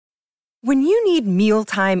When you need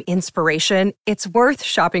mealtime inspiration, it's worth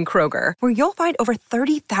shopping Kroger, where you'll find over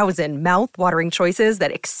 30,000 mouth-watering choices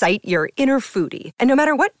that excite your inner foodie. And no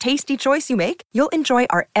matter what tasty choice you make, you'll enjoy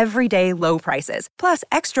our everyday low prices, plus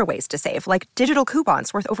extra ways to save, like digital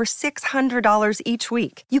coupons worth over $600 each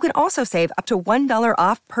week. You can also save up to $1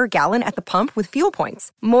 off per gallon at the pump with fuel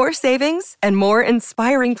points. More savings and more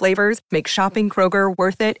inspiring flavors make shopping Kroger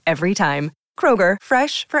worth it every time. Kroger,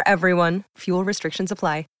 fresh for everyone. Fuel restrictions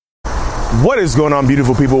apply. What is going on,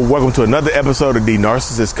 beautiful people? Welcome to another episode of the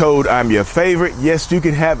Narcissist Code. I'm your favorite. Yes, you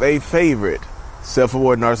can have a favorite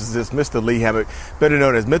self-aware narcissist, Mr. Lee Hammock, better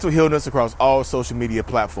known as Mental Healness, across all social media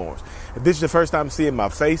platforms. If this is your first time seeing my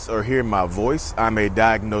face or hearing my voice, I'm a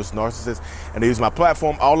diagnosed narcissist, and I use my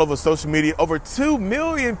platform all over social media. Over 2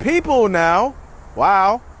 million people now.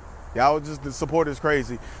 Wow. Y'all just, the support is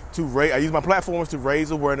crazy. I use my platforms to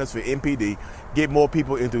raise awareness for NPD, get more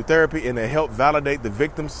people into therapy, and to help validate the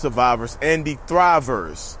victims, survivors, and the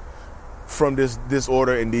thrivers from this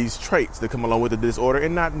disorder and these traits that come along with the disorder,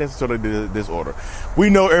 and not necessarily the disorder. We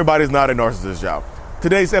know everybody's not a narcissist, y'all.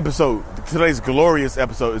 Today's glorious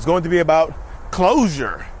episode is going to be about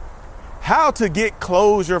closure. How to get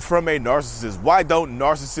closure from a narcissist. Why don't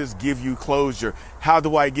narcissists give you closure? How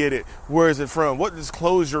do I get it? Where is it from? What does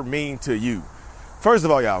closure mean to you? First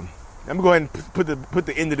of all, y'all, I'm going to go ahead and put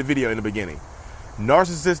the end of the video in the beginning.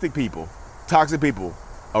 Narcissistic people, toxic people,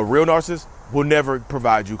 a real narcissist will never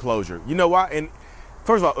provide you closure. You know why? And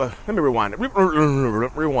first of all, let me rewind it.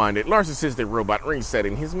 Rewind it. Narcissistic robot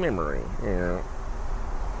resetting his memory. Yeah.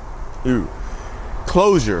 Ooh.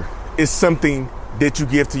 Closure is something that you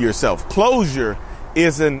give to yourself. Closure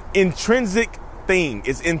is an intrinsic thing.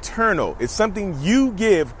 It's internal. It's something you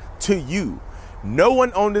give to you. No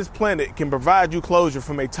one on this planet can provide you closure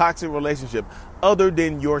from a toxic relationship other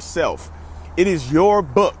than yourself. It is your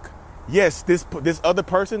book. Yes, this other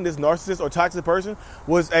person, this narcissist or toxic person,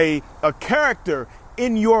 was a character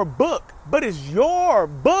in your book, but it's your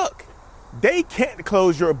book. They can't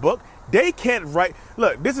close your book. They can't write.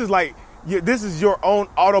 Look, this is your own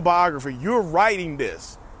autobiography. You're writing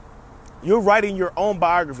this. You're writing your own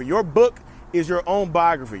biography. Your book is your own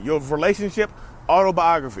biography. Your relationship,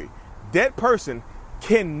 autobiography. That person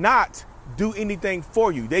cannot do anything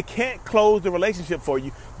for you. They can't close the relationship for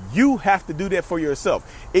you. You have to do that for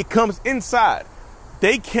yourself. It comes inside.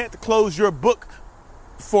 They can't close your book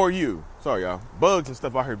for you. Sorry, y'all. Bugs and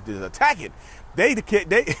stuff out here just attacking. They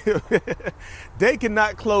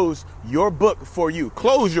cannot close your book for you.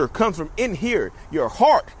 Closure comes from in here. Your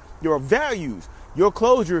heart, your values. Your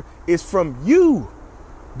closure is from you.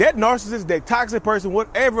 That narcissist, that toxic person,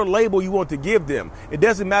 whatever label you want to give them, it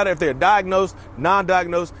doesn't matter if they're diagnosed,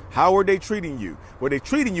 non-diagnosed, how are they treating you? Were they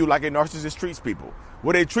treating you like a narcissist treats people?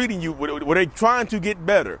 Were they treating you, were they trying to get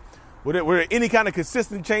better? Were there any kind of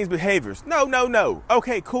consistent change behaviors? No.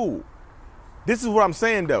 Okay, cool. This is what I'm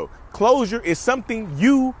saying though. Closure is something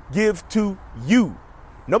you give to you.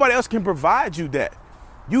 Nobody else can provide you that.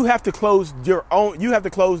 You have to close your own, you have to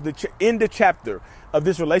close end the chapter of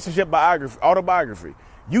this relationship autobiography.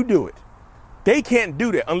 You do it. They can't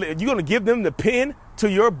do that. Unless you're going to give them the pen to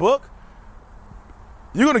your book.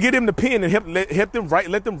 You're going to give them the pen and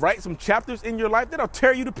let them write some chapters in your life that'll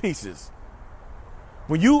tear you to pieces.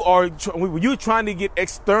 When you're trying to get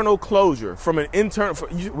external closure from an internal,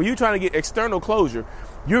 when you're trying to get external closure,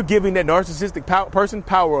 you're giving that narcissistic person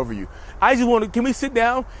power over you. I just want to, can we sit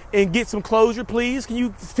down and get some closure, please? Can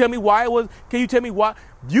you tell me why can you tell me why?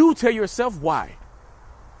 You tell yourself why.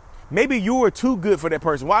 Maybe you were too good for that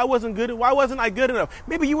person. Why wasn't I good enough?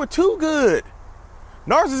 Maybe you were too good.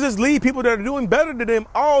 Narcissists leave people that are doing better than them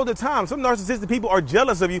all the time. Some narcissistic people are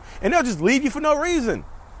jealous of you and they'll just leave you for no reason.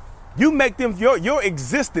 You make them, your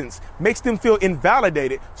existence makes them feel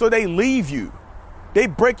invalidated, so they leave you. They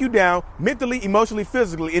break you down mentally, emotionally,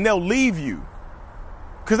 physically, and they'll leave you.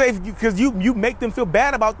 Because you make them feel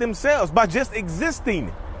bad about themselves by just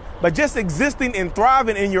existing. By just existing and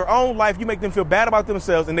thriving in your own life, you make them feel bad about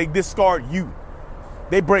themselves and they discard you.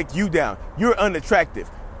 They break you down. You're unattractive.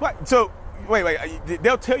 So, wait.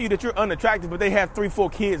 They'll tell you that you're unattractive, but they have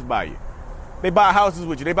 3-4 kids by you. They buy houses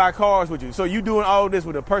with you. They buy cars with you. So you doing all this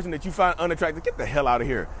with a person that you find unattractive. Get the hell out of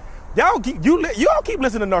here. Y'all keep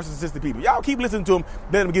listening to narcissistic people. Y'all keep listening to them.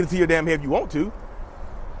 Let them get into your damn head if you want to.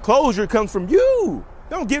 Closure comes from you.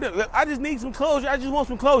 Don't give it. I just need some closure. I just want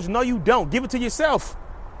some closure. No, you don't. Give it to yourself.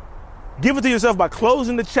 Give it to yourself by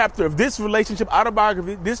closing the chapter of this relationship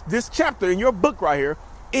autobiography, this chapter in your book right here.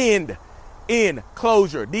 End.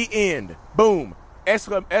 Closure. The end. Boom.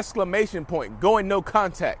 Exclamation point. Going no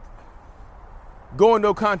contact.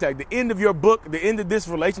 The end of your book, the end of this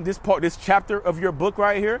relation, this chapter of your book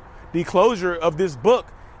right here, the closure of this book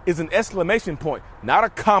is an exclamation point, not a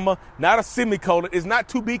comma, not a semicolon. It's not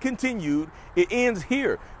to be continued. It ends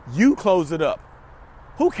here. You close it up.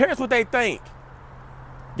 Who cares what they think?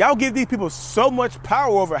 Y'all give these people so much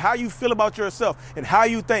power over how you feel about yourself and how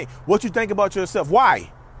you think, what you think about yourself.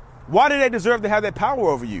 Why? Why do they deserve to have that power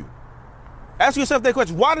over you? Ask yourself that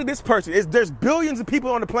question. Why did this person, there's billions of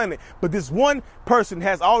people on the planet, but this one person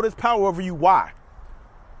has all this power over you? Why?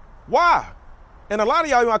 Why? And a lot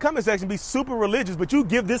of y'all in my comment section be super religious, but you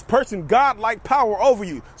give this person God-like power over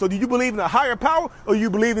you. So do you believe in a higher power, or do you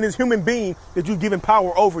believe in this human being that you've given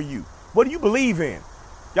power over you? What do you believe in?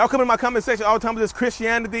 Y'all come in my comment section all the time with this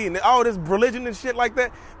Christianity and all this religion and shit like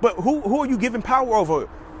that. But who are you giving power over?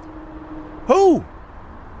 Who?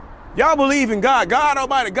 Y'all believe in God. God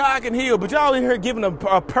Almighty, God can heal. But y'all in here giving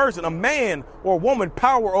a person, a man or a woman,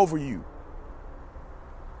 power over you.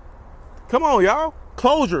 Come on, y'all.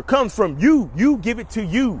 Closure comes from you. You give it to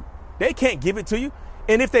you. They can't give it to you.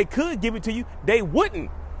 And if they could give it to you, they wouldn't.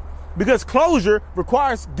 Because closure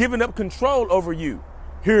requires giving up control over you.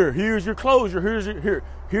 Here's your closure. Here's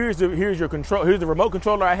your control. Here's the remote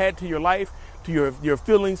controller I had to your life, to your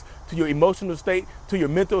feelings, to your emotional state, to your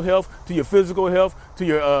mental health, to your physical health, to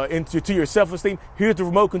your self-esteem. Here's the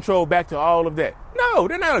remote control back to all of that. No,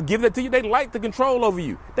 they're not gonna give that to you. They like the control over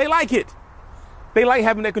you. They like it. They like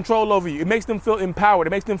having that control over you. It makes them feel empowered.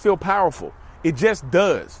 It makes them feel powerful. It just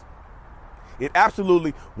does. It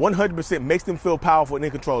absolutely 100% makes them feel powerful and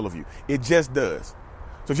in control of you. It just does.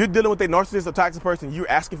 So if you're dealing with a narcissist or toxic person, you're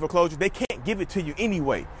asking for closure, they can't give it to you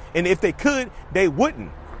anyway. And if they could, they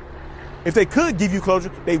wouldn't. If they could give you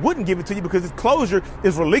closure, they wouldn't give it to you, because closure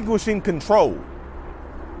is relinquishing control.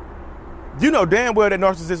 You know damn well that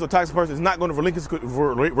narcissist or toxic person is not going to relinquish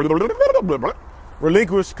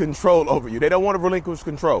control over you. They don't want to relinquish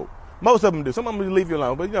control. Most of them do. Some of them leave you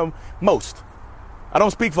alone, but most. I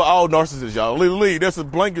don't speak for all narcissists, y'all. Lee, that's a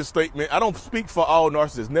blanket statement. I don't speak for all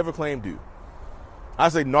narcissists. Never claim to. I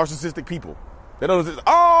say narcissistic people. They don't say,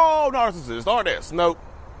 all narcissists are this. No.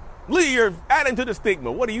 Lee, you're adding to the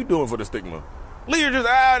stigma. What are you doing for the stigma? Lee, you're just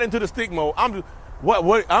adding to the stigma. I'm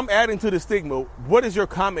adding to the stigma. What is your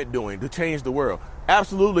comment doing to change the world?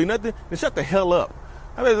 Absolutely nothing. Then shut the hell up.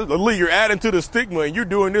 I mean, Lee, you're adding to the stigma and you're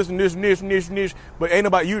doing this and this and this and this and this, but ain't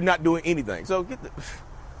about you not doing anything. So get the...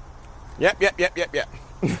 Yep.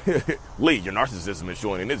 Lee, your narcissism is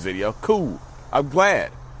showing in this video. Cool. I'm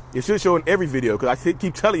glad. It should show in every video, because I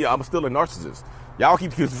keep telling you I'm still a narcissist. Y'all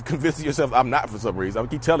keep convincing yourself I'm not for some reason. I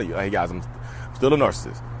keep telling you, hey guys, I'm still a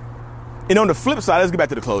narcissist. And on the flip side, let's get back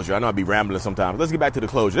to the closure. I know I be rambling sometimes. Let's get back to the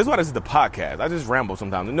closure. This is why this is the podcast. I just ramble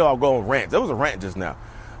sometimes. I know I'll go on rants. That was a rant just now.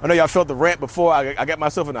 I know y'all felt the rant before. I got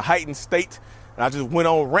myself in a heightened state, and I just went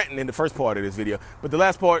on ranting in the first part of this video. But the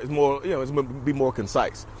last part is more, it's going to be more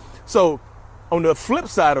concise. So on the flip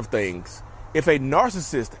side of things, if a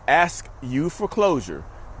narcissist asks you for closure,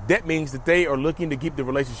 that means that they are looking to keep the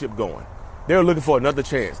relationship going. They're looking for another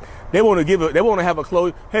chance. They want to have a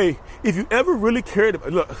close. Hey, if you ever really cared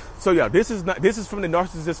about, look, so yeah, this is from the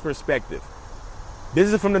narcissist perspective.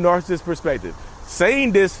 This is from the narcissist perspective.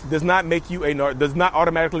 Saying this does not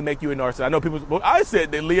automatically make you a narcissist. I know people, well, I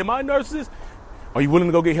said that, Lee, am I a narcissist? Are you willing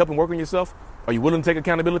to go get help and work on yourself? Are you willing to take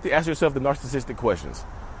accountability? Ask yourself the narcissistic questions.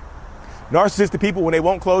 Narcissistic people, when they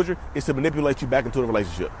want closure, is to manipulate you back into a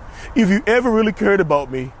relationship. If you ever really cared about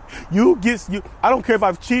me, I don't care if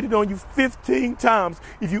I've cheated on you 15 times.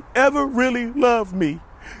 If you ever really love me,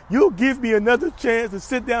 you'll give me another chance to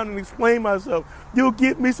sit down and explain myself. You'll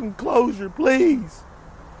give me some closure, please.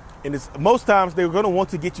 And most times they're going to want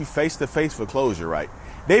to get you face to face for closure, right?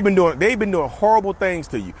 They've been doing horrible things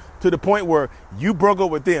to you, to the point where you broke up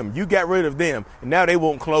with them, you got rid of them, and now they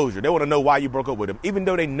want closure. They want to know why you broke up with them, even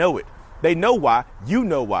though they know it. They know why. You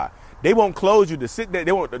know why. They want closure to sit there.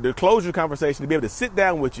 They want the closure conversation to be able to sit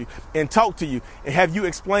down with you and talk to you and have you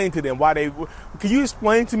explain to them why they. Can you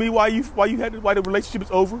explain to me why the relationship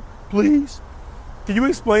is over, please? Can you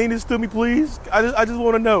explain this to me, please? I just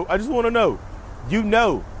want to know. I just want to know. You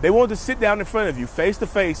know, they want to sit down in front of you face to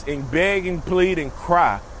face and beg and plead and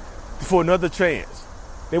cry for another chance.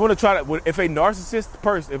 They want to try to. If a narcissistic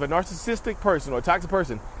person or a toxic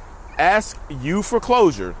person asks you for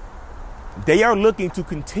closure, they are looking to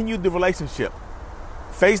continue the relationship.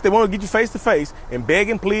 They want to get you face to face and beg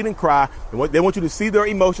and plead and cry. They want you to see their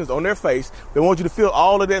emotions on their face. They want you to feel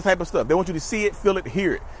all of that type of stuff. They want you to see it, feel it,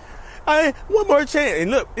 hear it. One more chance. And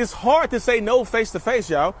look, it's hard to say no face to face,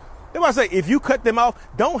 y'all. That's why I say, if you cut them off,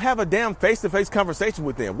 don't have a damn face to face conversation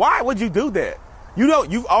with them. Why would you do that?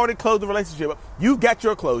 You've already closed the relationship up. You got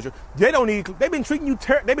your closure. They've been treating you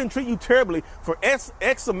terribly for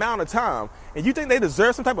X amount of time. And you think they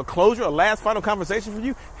deserve some type of closure, a last final conversation from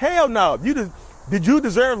you? Hell no. Did you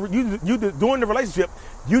deserve, during the relationship,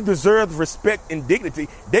 you deserve respect and dignity.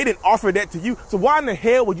 They didn't offer that to you. So why in the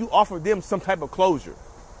hell would you offer them some type of closure?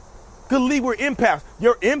 Because Lee, we're empaths.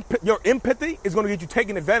 Your empathy is going to get you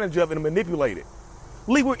taken advantage of and manipulated.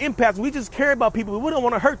 Lee, we're empaths. We just care about people. We don't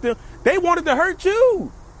want to hurt them. They wanted to hurt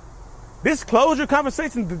you. This closure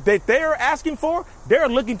conversation that they're asking for, they're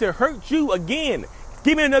looking to hurt you again.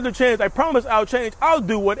 Give me another chance. I promise I'll change. I'll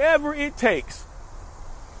do whatever it takes.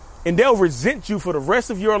 And they'll resent you for the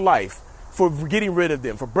rest of your life for getting rid of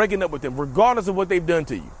them, for breaking up with them, regardless of what they've done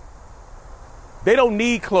to you. They don't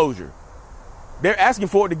need closure. They're asking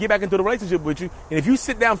for it to get back into the relationship with you. And if you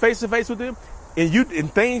sit down face to face with them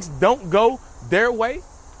and things don't go their way,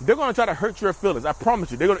 they're going to try to hurt your feelings. I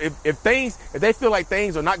promise you. They're going to, if they feel like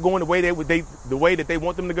things are not going the way the way that they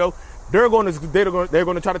want them to go, they're going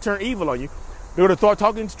to try to turn evil on you. They're going to start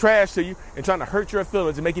talking trash to you and trying to hurt your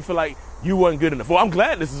feelings and make you feel like you weren't good enough. Well, I'm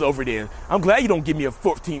glad this is over then. I'm glad you don't give me a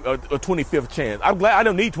 25th chance. I'm glad I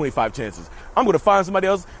don't need 25 chances. I'm going to find somebody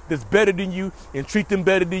else that's better than you and treat them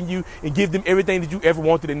better than you and give them everything that you ever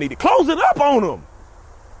wanted and needed. Close it up on them.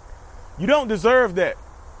 You don't deserve that.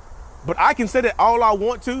 But I can say that all I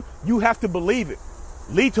want to. You have to believe it.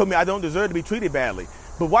 Lee told me I don't deserve to be treated badly.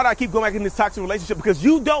 But why do I keep going back in this toxic relationship? Because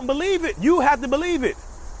you don't believe it. You have to believe it.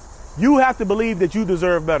 You have to believe that you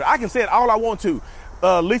deserve better. I can say it all I want to.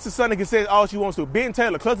 Lisa Sunday can say it all she wants to. Ben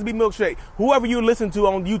Taylor, Cluster B Milkshake, whoever you listen to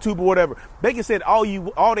on YouTube or whatever, they can say it all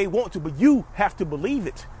they want to, but you have to believe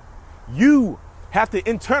it. You have to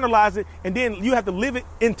internalize it, and then you have to live it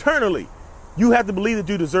internally. You have to believe that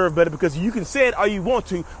you deserve better, because you can say it all you want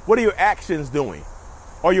to. What are your actions doing?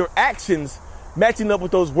 Are your actions matching up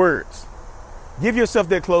with those words? Give yourself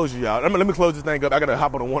that closure, y'all. Let me close this thing up. I got to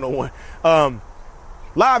hop on a one-on-one.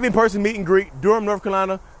 Live in-person meet and greet, Durham, North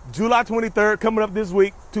Carolina, July 23rd, coming up this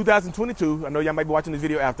week, 2022. I know y'all might be watching this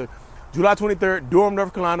video after. July 23rd, Durham,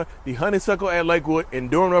 North Carolina, the Honeysuckle at Lakewood in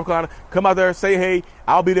Durham, North Carolina. Come out there, say hey.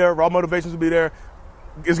 I'll be there. Raw Motivations will be there.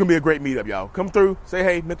 It's going to be a great meetup, y'all. Come through, say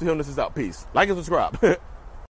hey. Mental Illness is out. Peace. Like and subscribe.